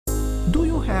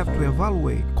have to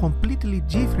evaluate completely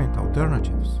different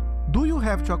alternatives? Do you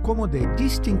have to accommodate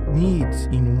distinct needs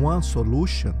in one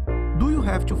solution? Do you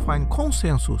have to find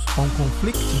consensus on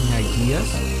conflicting ideas?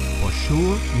 For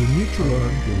sure, you need to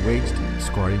learn the weighted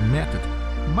scoring method.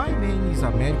 My name is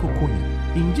Américo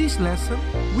Cunha. In this lesson,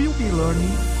 we'll be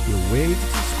learning the weighted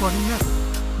scoring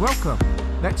method. Welcome!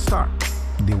 Let's start.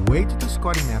 The weighted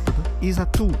scoring method is a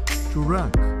tool to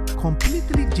rank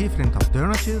completely different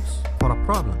alternatives for a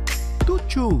problem, to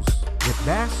choose the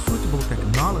best suitable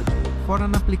technology for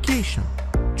an application,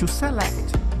 to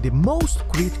select the most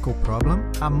critical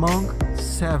problem among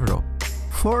several.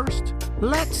 First,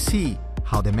 let's see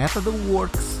how the method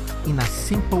works in a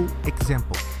simple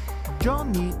example.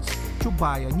 John needs to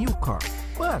buy a new car,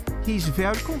 but he is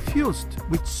very confused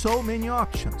with so many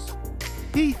options.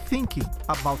 He is thinking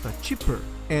about a cheaper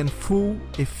and full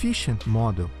efficient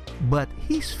model, but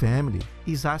his family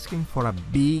is asking for a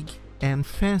big and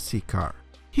fancy car.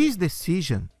 His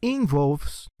decision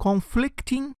involves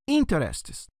conflicting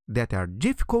interests that are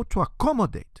difficult to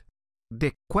accommodate.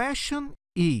 The question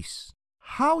is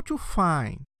how to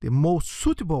find the most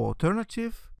suitable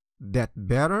alternative that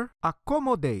better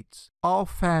accommodates all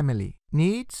family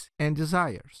needs and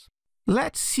desires.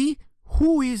 Let's see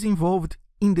who is involved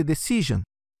in the decision.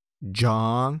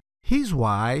 John, his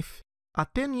wife, a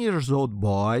 10-year-old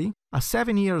boy, a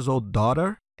 7-year-old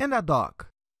daughter, and a dog.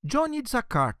 John needs a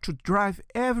car to drive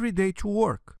every day to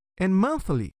work, and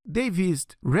monthly they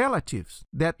visit relatives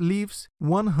that lives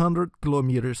 100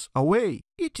 kilometers away.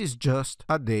 It is just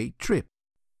a day trip.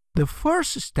 The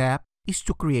first step is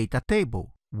to create a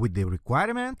table with the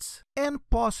requirements and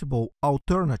possible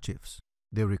alternatives.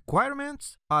 The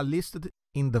requirements are listed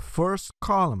in the first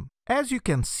column. As you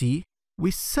can see,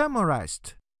 we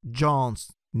summarized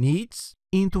John's needs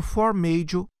into 4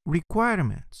 major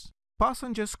requirements: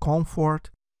 passengers' comfort,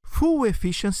 full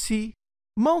efficiency,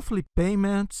 monthly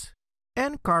payments,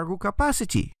 and cargo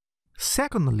capacity.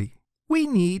 Secondly, we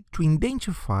need to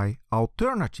identify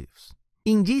alternatives.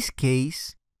 In this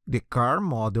case, the car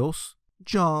models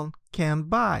John can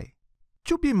buy.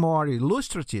 To be more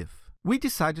illustrative, we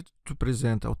decided to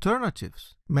present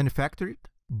alternatives manufactured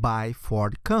by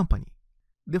Ford Company.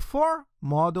 The 4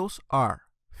 models are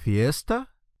Fiesta,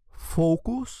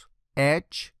 Focus,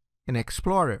 Edge, and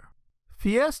Explorer.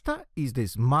 Fiesta is the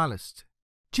smallest,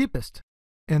 cheapest,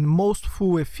 and most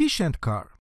fuel-efficient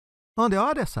car. On the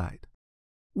other side,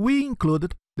 we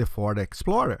included the Ford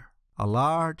Explorer, a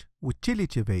large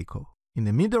utility vehicle. In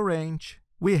the middle range,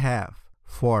 we have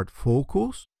Ford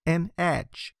Focus and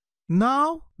Edge.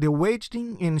 Now, the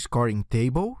weighting and scoring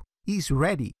table is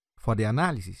ready for the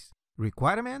analysis.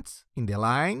 Requirements in the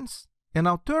lines and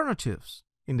alternatives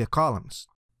in the columns.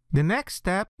 The next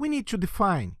step, we need to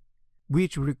define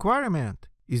which requirement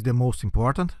is the most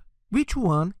important, which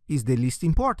one is the least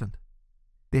important.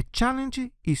 The challenge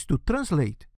is to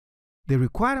translate the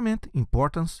requirement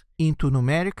importance into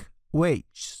numeric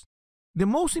weights. The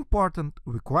most important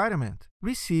requirement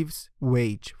receives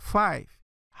weight 5,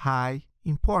 high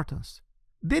importance.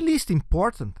 The least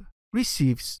important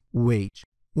receives weight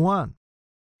 1,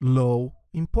 low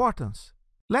importance.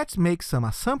 Let's make some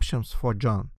assumptions for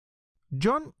John.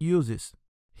 John uses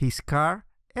his car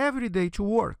every day to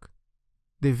work.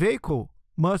 The vehicle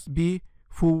must be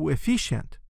fuel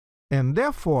efficient, and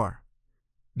therefore,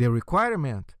 the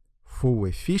requirement fuel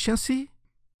efficiency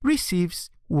receives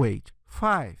weight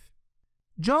 5.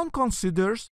 John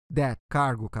considers that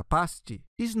cargo capacity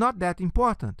is not that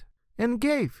important and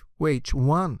gave weight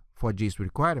 1 for this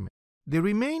requirement. The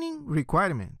remaining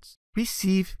requirements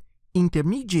receive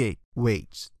intermediate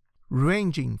weights,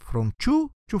 ranging from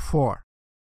 2 to 4.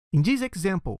 In this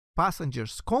example,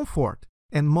 passengers' comfort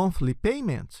and monthly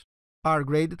payments are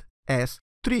graded as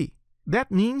 3.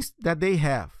 That means that they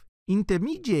have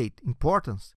intermediate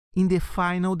importance in the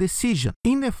final decision.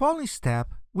 In the following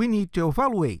step, we need to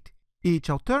evaluate each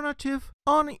alternative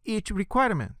on each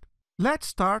requirement. Let's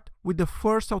start with the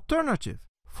first alternative,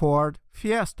 Ford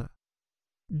Fiesta.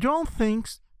 John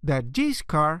thinks that this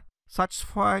car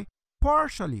satisfies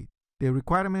partially the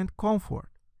requirement comfort.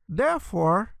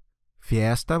 Therefore,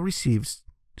 Fiesta receives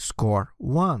score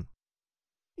 1.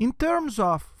 In terms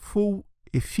of full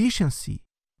efficiency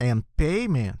and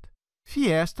payment,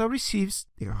 Fiesta receives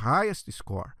the highest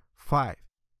score, 5,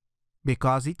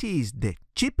 because it is the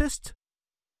cheapest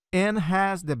and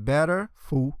has the better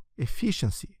fuel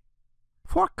efficiency.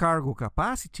 For cargo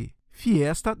capacity,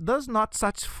 Fiesta does not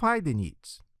satisfy the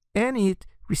needs, and it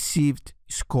received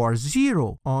score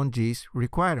 0 on this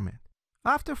requirement.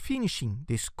 After finishing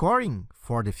the scoring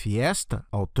for the Fiesta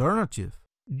alternative,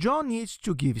 John needs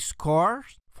to give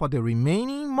scores for the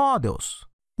remaining models.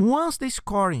 Once the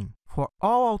scoring for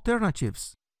all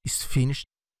alternatives is finished,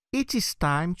 it is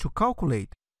time to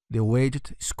calculate the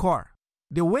weighted score.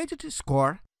 The weighted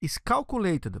score is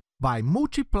calculated by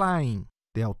multiplying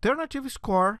the alternative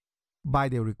score by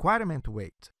the requirement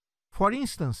weight. For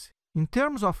instance, in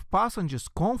terms of passengers'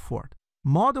 comfort,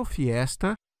 Model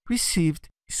Fiesta received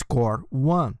score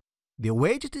 1. The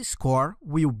weighted score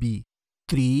will be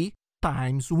 3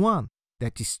 times 1,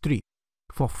 that is 3.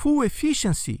 For fuel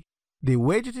efficiency, the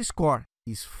weighted score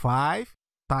is 5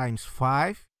 times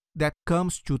 5, that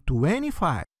comes to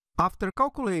 25. After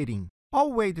calculating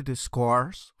all weighted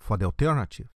scores for the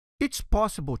alternative, it's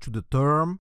possible to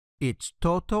determine its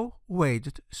total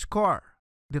weighted score.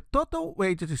 The total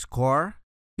weighted score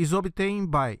is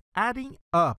obtained by adding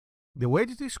up the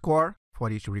weighted score for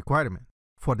each requirement.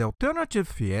 For the alternative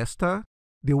Fiesta,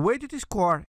 the weighted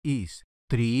score is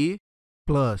 3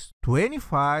 plus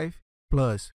 25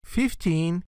 plus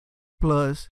 15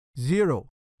 plus 0,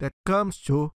 that comes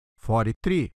to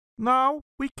 43. Now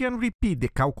we can repeat the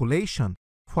calculation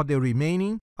for the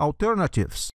remaining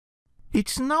alternatives.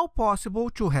 It's now possible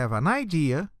to have an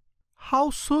idea how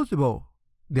suitable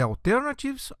the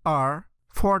alternatives are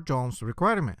for John's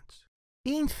requirements.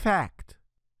 In fact,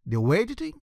 the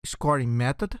weighted scoring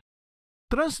method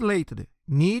translated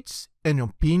needs and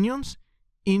opinions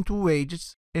into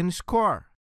weights and score,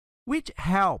 which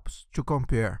helps to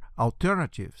compare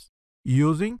alternatives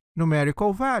using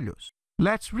numerical values.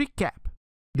 Let's recap.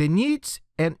 The needs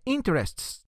and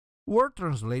interests were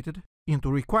translated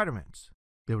into requirements.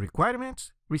 The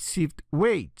requirements received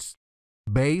weights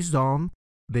based on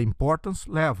the importance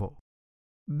level.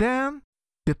 Then,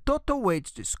 the total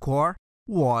weighted score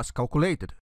was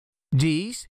calculated.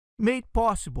 This made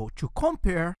possible to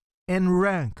compare and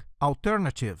rank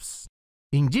alternatives.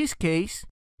 In this case,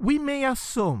 we may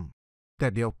assume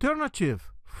that the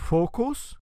alternative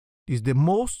Focus is the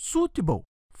most suitable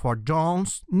for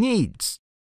John's needs.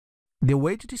 The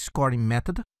weighted scoring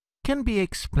method can be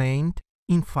explained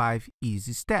in 5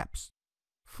 easy steps.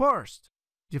 First,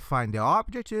 define the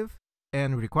objective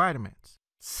and requirements.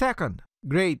 Second,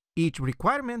 grade each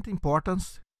requirement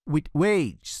importance with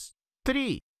weights.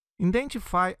 3.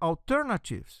 Identify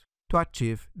alternatives to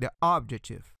achieve the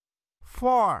objective.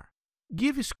 4.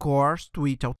 Give scores to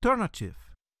each alternative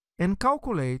and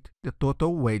calculate the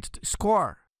total weighted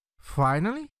score.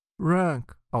 Finally,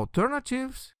 rank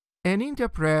alternatives and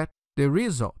interpret the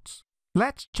results.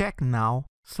 Let's check now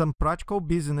some practical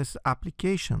business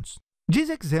applications. This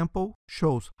example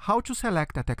shows how to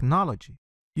select a technology.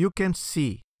 You can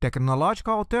see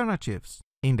technological alternatives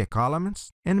in the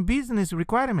columns and business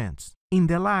requirements in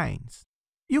the lines.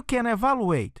 You can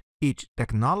evaluate each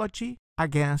technology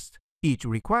against each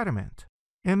requirement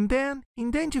and then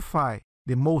identify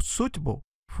the most suitable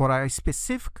for a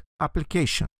specific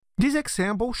application. This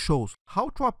example shows how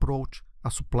to approach a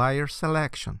supplier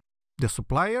selection. The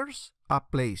suppliers are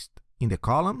placed in the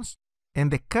columns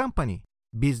and the company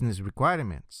business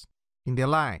requirements in the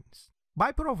lines.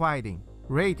 By providing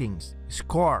ratings,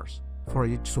 scores for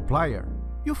each supplier,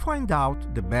 you find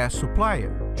out the best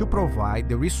supplier to provide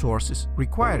the resources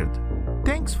required.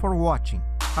 Thanks for watching.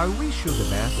 I wish you the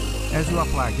best as you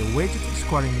apply the weighted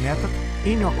scoring method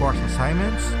in your course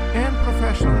assignments and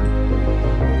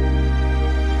professionally.